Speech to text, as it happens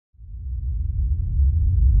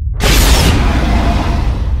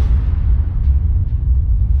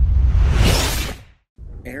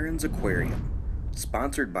Solutions Aquarium,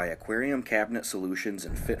 sponsored by Aquarium Cabinet Solutions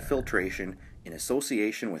and Fit Filtration in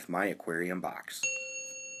association with My Aquarium Box.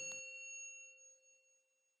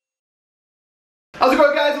 How's it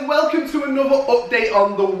going, guys, and welcome to another update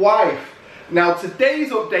on the wife. Now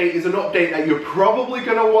today's update is an update that you're probably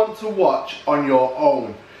going to want to watch on your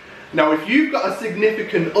own. Now if you've got a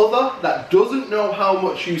significant other that doesn't know how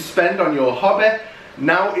much you spend on your hobby,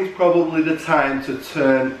 now is probably the time to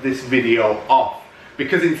turn this video off.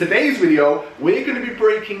 Because in today's video, we're going to be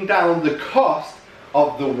breaking down the cost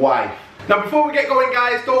of the wife. Now before we get going,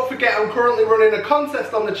 guys, don't forget I'm currently running a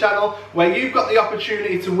contest on the channel where you've got the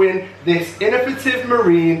opportunity to win this innovative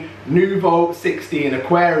marine Nouveau 16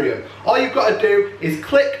 aquarium. All you've got to do is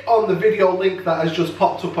click on the video link that has just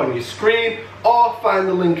popped up on your screen, or find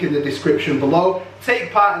the link in the description below,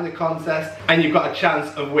 take part in the contest, and you've got a chance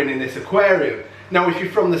of winning this aquarium. Now if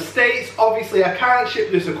you're from the States, obviously I can't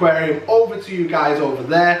ship this aquarium over to you guys over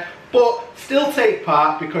there, but still take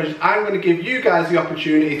part because I'm going to give you guys the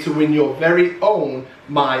opportunity to win your very own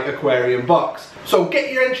My Aquarium box. So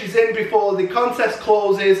get your entries in before the contest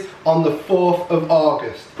closes on the 4th of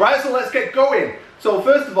August. Right, so let's get going. So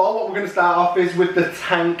first of all, what we're going to start off is with the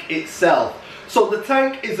tank itself. So the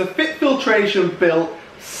tank is a Fit Filtration built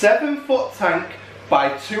 7-foot tank by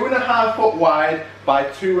 2.5 foot wide by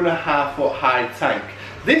 2.5 foot high tank.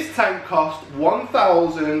 This tank cost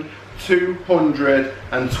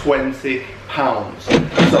 £1,220.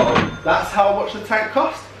 So that's how much the tank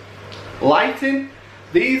cost. Lighting,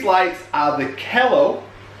 these lights are the Kello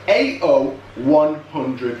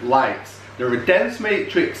AO100 lights. They're a dense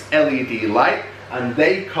matrix LED light and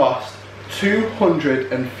they cost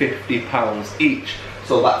 £250 each.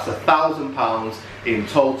 So that's £1,000 in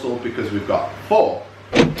total because we've got 4.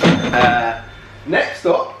 Next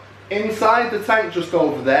up, inside the tank just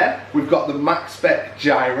over there, we've got the max spec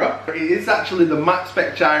gyro. It is actually the max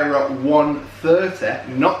spec gyro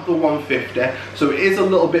 130, not the 150. So it is a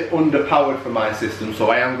little bit underpowered for my system, so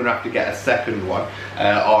I am going to have to get a second one,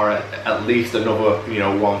 or at least another,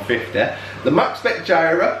 150. The max spec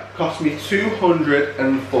gyro cost me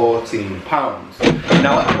 £214.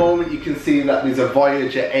 Now at the moment you can see that there's a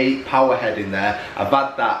Voyager 8 power head in there. I've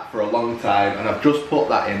had that for a long time and I've just put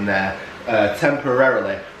that in there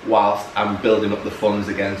temporarily whilst I'm building up the funds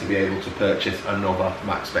again to be able to purchase another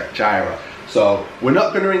max spec gyro. So we're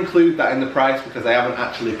not going to include that in the price because I haven't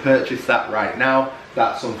actually purchased that right now.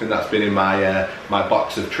 That's something that's been in my my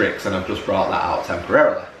box of tricks and I've just brought that out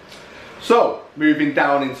temporarily. So moving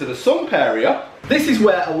down into the sump area, this is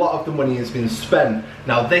where a lot of the money has been spent.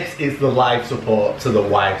 Now this is the life support to the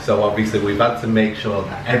wife, so obviously we've had to make sure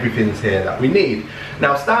that everything's here that we need.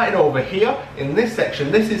 Now starting over here in this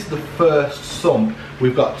section, this is the first sump.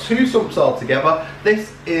 We've got 2 sumps all together.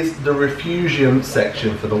 This is the refugium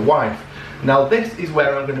section for the wife. Now this is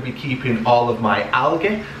where I'm going to be keeping all of my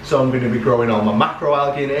algae. So I'm going to be growing all my macro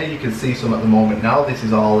algae in here. You can see some at the moment now. This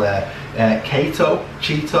is all Keto,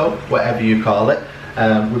 Cheeto, whatever you call it.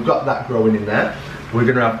 We've got that growing in there. We're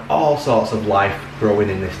going to have all sorts of life growing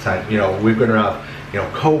in this tank. We're going to have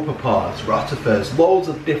copepods, rotifers, loads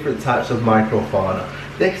of different types of microfauna.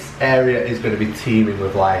 This area is going to be teeming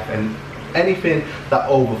with life, and anything that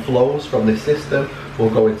overflows from this system will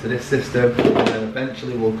go into this system, and then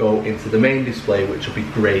eventually will go into the main display, which will be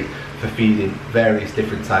great for feeding various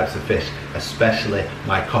different types of fish, especially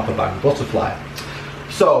my copper band butterfly.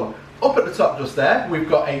 So up at the top just there, we've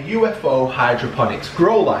got a UFO hydroponics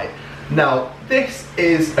grow light. Now this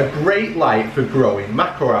is a great light for growing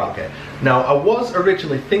macroalgae. Now I was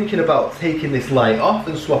originally thinking about taking this light off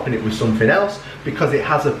and swapping it with something else because it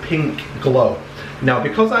has a pink glow. Now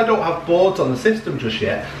because I don't have boards on the system just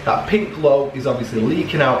yet, that pink glow is obviously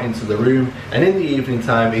leaking out into the room, and in the evening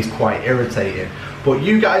time is quite irritating. But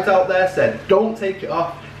you guys out there said don't take it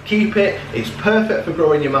off, keep it, it's perfect for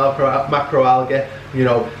growing your macroalgae.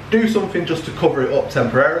 Do something just to cover it up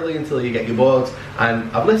temporarily until you get your boards,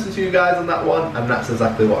 and I've listened to you guys on that one and that's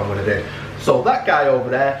exactly what I'm going to do. So that guy over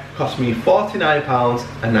there cost me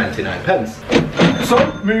 £49.99. So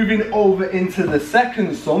moving over into the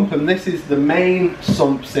second sump, and this is the main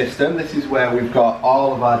sump system. This is where we've got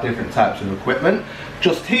all of our different types of equipment.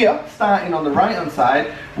 Just here, starting on the right hand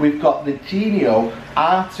side, we've got the Genio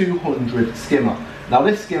R200 skimmer. Now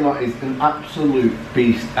this skimmer is an absolute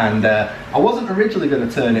beast, and I wasn't originally going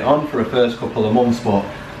to turn it on for the first couple of months, but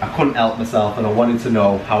I couldn't help myself and I wanted to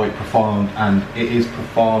know how it performed, and it is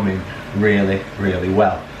performing really, really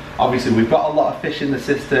well. Obviously we've got a lot of fish in the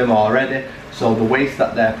system already, so the waste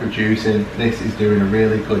that they're producing, this is doing a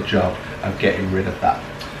really good job of getting rid of that.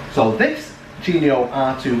 So this Genio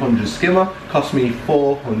R200 skimmer cost me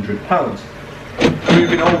 £400.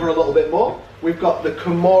 Moving over a little bit more, we've got the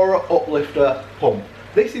Kimura uplifter pump.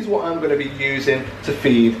 This is what I'm going to be using to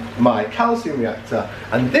feed my calcium reactor,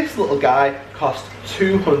 and this little guy cost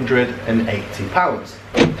 £280.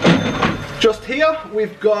 Just here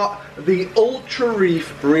we've got the Ultra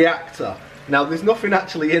Reef reactor. Now there's nothing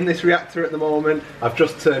actually in this reactor at the moment, I've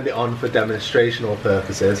just turned it on for demonstrational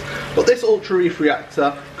purposes, but this Ultra Reef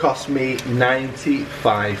reactor cost me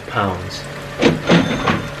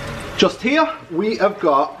 £95. Just here we have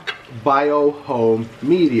got Bio Home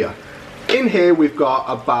Media. In here we've got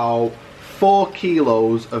about 4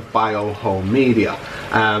 kilos of Bio Home Media.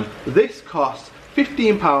 This costs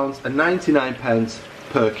 £15.99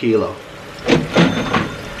 per kilo.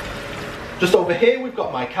 Just over here we've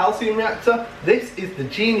got my calcium reactor. This is the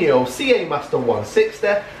Genio CA Master 160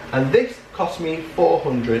 and this cost me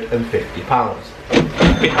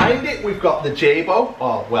 £450. Behind it we've got the Jabo,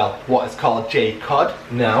 or well, what is called J-Cod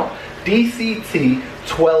now, DCT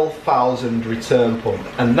 12,000 return pump,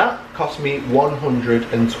 and that cost me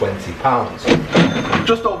 £120.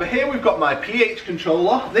 Just over here we've got my pH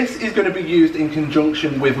controller. This is going to be used in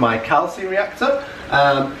conjunction with my calcium reactor.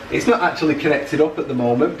 It's not actually connected up at the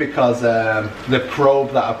moment because the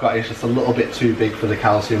probe that I've got is just a little bit too big for the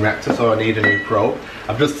calcium reactor, so I need a new probe.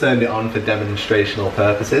 I've just turned it on for demonstrational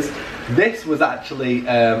purposes. This was actually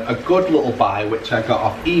a good little buy which I got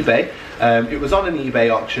off eBay. It was on an eBay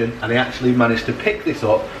auction and I actually managed to pick this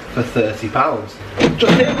up for £30.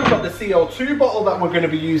 Just here we've got the CO2 bottle that we're going to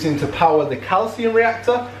be using to power the calcium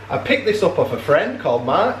reactor. I picked this up off a friend called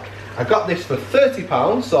Mark. I got this for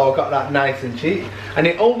 £30, so I got that nice and cheap, and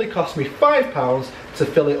it only cost me £5 to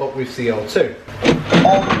fill it up with CO2.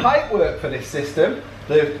 All the pipe work for this system,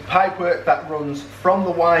 the pipe work that runs from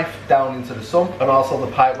the wife down into the sump, and also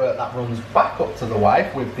the pipe work that runs back up to the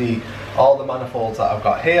wife with all the manifolds that I've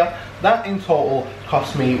got here, that in total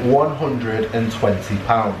cost me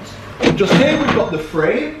 £120. Just here we've got the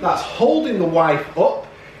frame that's holding the wife up.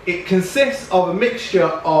 It consists of a mixture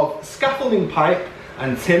of scaffolding pipe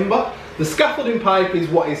and timber. The scaffolding pipe is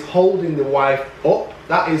what is holding the wife up,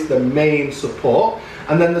 that is the main support,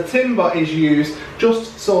 and then the timber is used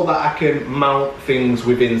just so that I can mount things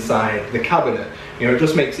within inside the cabinet. You know, it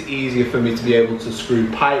just makes it easier for me to be able to screw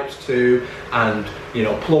pipes to and, you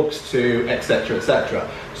know, plugs to, etc, etc.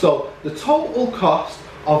 So the total cost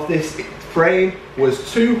of this frame was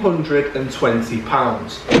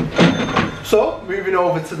 £220. So moving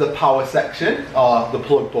over to the power section, or the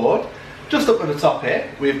plug board. Just up at the top here,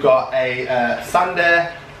 we've got a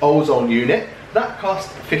Sandair ozone unit. That cost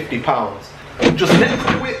 £50. Just next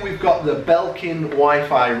to it, we've got the Belkin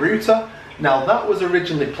Wi-Fi router. Now that was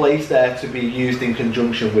originally placed there to be used in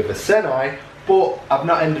conjunction with a Senai, but I've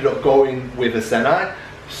not ended up going with a Senai.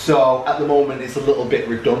 So at the moment it's a little bit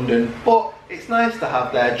redundant, but it's nice to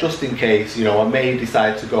have there just in case, you know, I may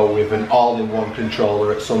decide to go with an all-in-one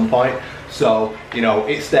controller at some point. So, you know,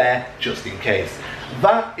 it's there just in case.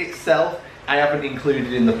 That itself I haven't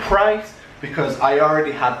included in the price because I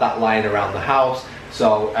already had that lying around the house,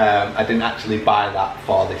 so I didn't actually buy that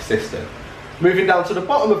for this system. Moving down to the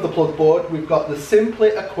bottom of the plug board, we've got the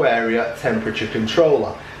Simply Aquaria temperature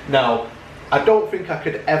controller. Now, I don't think I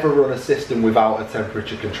could ever run a system without a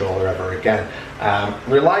temperature controller ever again.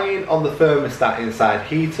 Relying on the thermostat inside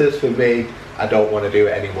heaters, for me, I don't want to do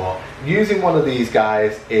it anymore. Using one of these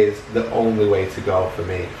guys is the only way to go for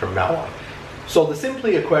me from now on. So the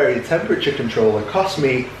Simply Aquaria temperature controller cost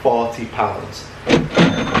me £40.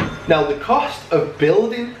 Now the cost of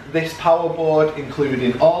building this power board,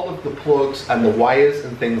 including all of the plugs and the wires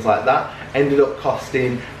and things like that, ended up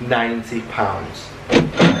costing £90.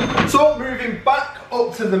 So moving back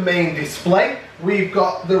up to the main display, we've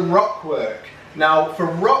got the rock work. Now for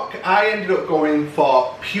rock, I ended up going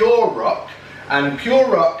for pure rock, and pure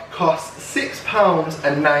rock costs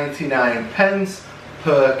 £6.99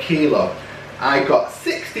 per kilo. I got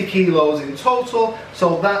 60 kilos in total,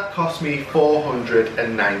 so that cost me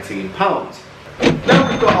 £419.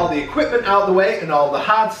 Now we've got all the equipment out of the way and all the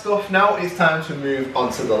hard stuff, now it's time to move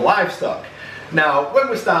on to the livestock. Now, when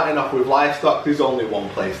we're starting off with livestock, there's only one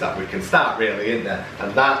place that we can start really, isn't there?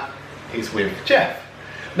 And that is with Jeff.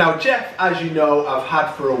 Now Jeff, as you know, I've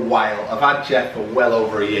had for a while. I've had Jeff for well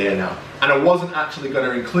over a year now. And I wasn't actually going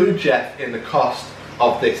to include Jeff in the cost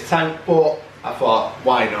of this tank, but I thought,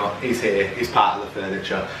 why not? He's here, he's part of the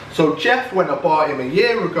furniture. So Jeff, when I bought him a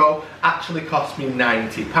year ago, actually cost me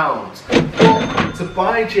 £90. But to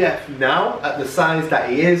buy Jeff now, at the size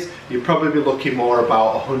that he is, you'd probably be looking more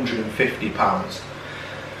about £150.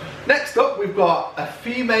 Next up, we've got a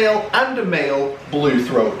female and a male blue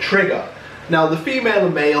throat trigger. Now the female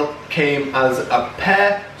and male came as a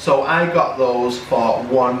pair, so I got those for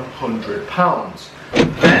 £100.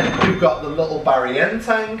 Then we've got the little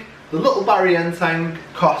Barrientang. The little Barrientang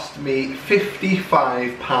cost me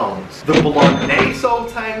 £55. The blonde Naso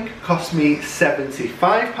tang cost me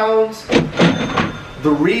 £75.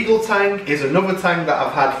 The Regal tang is another tang that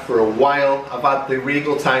I've had for a while. I've had the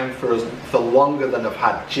Regal tang for longer than I've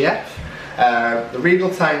had Jeff. The Regal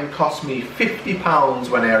tang cost me £50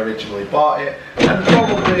 when I originally bought it, and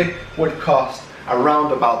probably would cost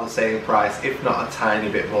around about the same price, if not a tiny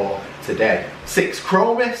bit more today. 6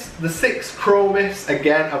 Chromis. The 6 Chromis,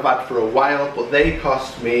 again, I've had for a while, but they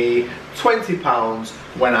cost me £20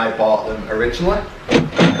 when I bought them originally.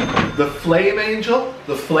 The Flame Angel.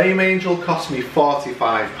 The Flame Angel cost me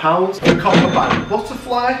 £45. The Copper Band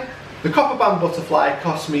Butterfly. The Copper Band Butterfly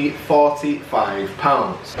cost me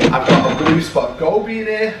 £45. I've got a Blue Spot Goby in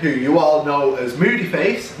here, who you all know as Moody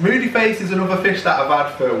Face. Moody Face is another fish that I've had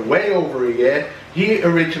for way over a year. He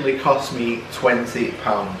originally cost me £20.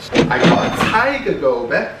 I got a Tiger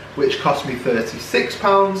Goby, which cost me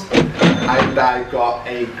 £36. And I got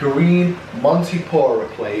a green Montipora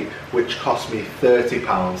plate, which cost me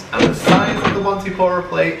 £30. And the size of the Montipora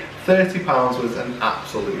plate, £30, was an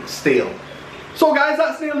absolute steal. So guys,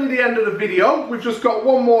 that's nearly the end of the video. We've just got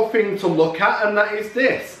one more thing to look at, and that is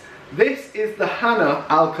this. This is the Hannah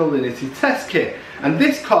Alkalinity Test Kit, and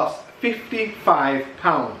this costs £55.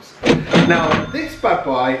 Now, this bad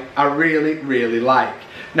boy I really like.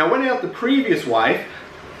 Now, when I had the previous wife,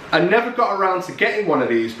 I never got around to getting one of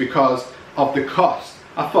these because of the cost.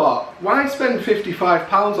 I thought, why spend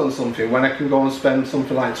 £55 on something when I can go and spend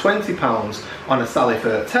something like £20 on a Sally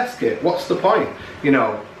Fur test kit? What's the point, you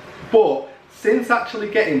know? But since actually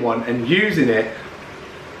getting one and using it,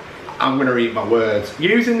 I'm going to eat my words.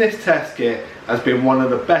 Using this test kit has been one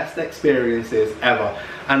of the best experiences ever.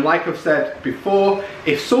 And like I've said before,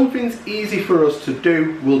 if something's easy for us to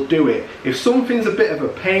do, we'll do it. If something's a bit of a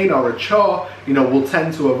pain or a chore, you know, we'll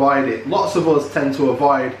tend to avoid it. Lots of us tend to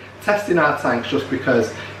avoid testing our tanks just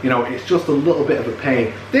because, you know, it's just a little bit of a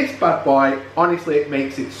pain. This bad boy, honestly, it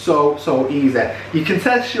makes it so easy. You can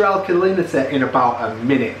test your alkalinity in about a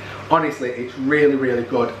minute. Honestly, it's really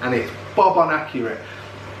good, and it's bob on accurate.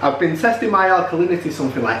 I've been testing my alkalinity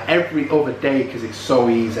something like every other day because it's so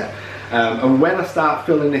easy. And when I start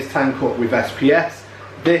filling this tank up with SPS,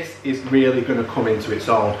 this is really going to come into its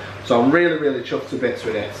own. So I'm really chuffed to bits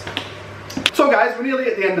with this. So guys, we're nearly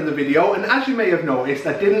at the end of the video, and as you may have noticed,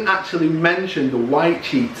 I didn't actually mention the white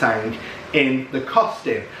cheek tank in the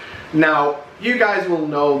costing. Now, you guys will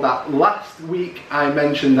know that last week I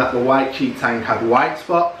mentioned that the white cheek tank had white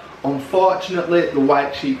spot. Unfortunately, the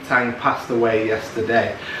white cheek tang passed away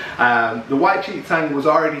yesterday. The white cheek tang was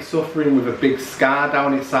already suffering with a big scar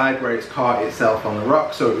down its side where it's caught itself on the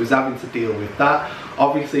rock, so it was having to deal with that.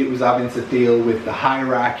 Obviously, it was having to deal with the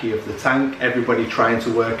hierarchy of the tank, everybody trying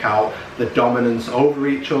to work out the dominance over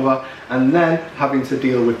each other, and then having to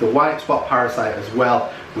deal with the white spot parasite as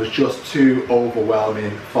well was just too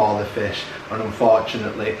overwhelming for the fish, and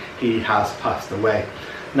unfortunately, he has passed away.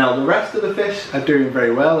 Now, the rest of the fish are doing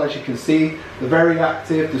very well. As you can see, they're very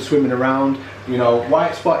active, they're swimming around. You know,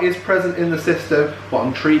 white spot is present in the system, but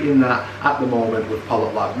I'm treating that at the moment with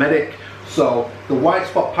Polyp Lab Medic. So the white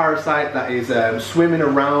spot parasite that is swimming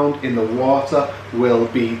around in the water will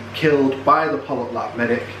be killed by the Polyp Lab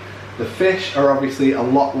Medic. The fish are obviously a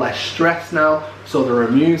lot less stressed now, so their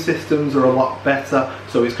immune systems are a lot better,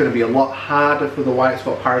 so it's going to be a lot harder for the white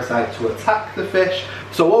spot parasite to attack the fish.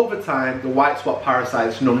 So over time, the white spot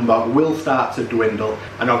parasite's number will start to dwindle,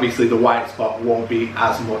 and obviously the white spot won't be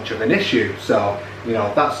as much of an issue. So, you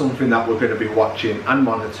know, that's something that we're going to be watching and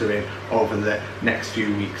monitoring over the next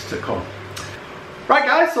few weeks to come. Right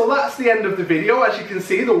guys, so that's the end of the video. As you can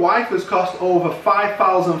see, the wife has cost over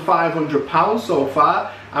 £5,500 so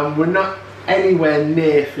far, and we're not anywhere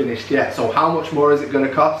near finished yet. So how much more is it going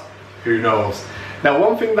to cost? Who knows? Now,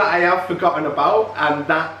 one thing that I have forgotten about, and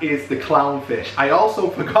that is the clownfish. I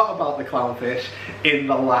also forgot about the clownfish in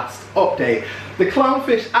the last update. The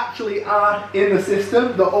clownfish actually are in the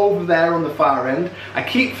system. They're over there on the far end. I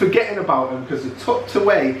keep forgetting about them because they're tucked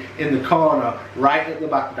away in the corner right at the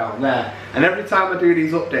back down there. And every time I do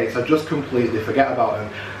these updates, I just completely forget about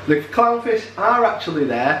them. The clownfish are actually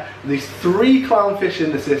there. There's 3 clownfish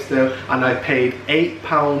in the system, and I paid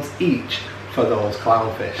 £8 each for those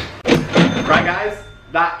clownfish. Right guys,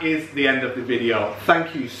 that is the end of the video.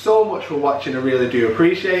 Thank you so much for watching, I really do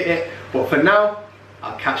appreciate it. But for now,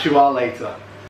 I'll catch you all later.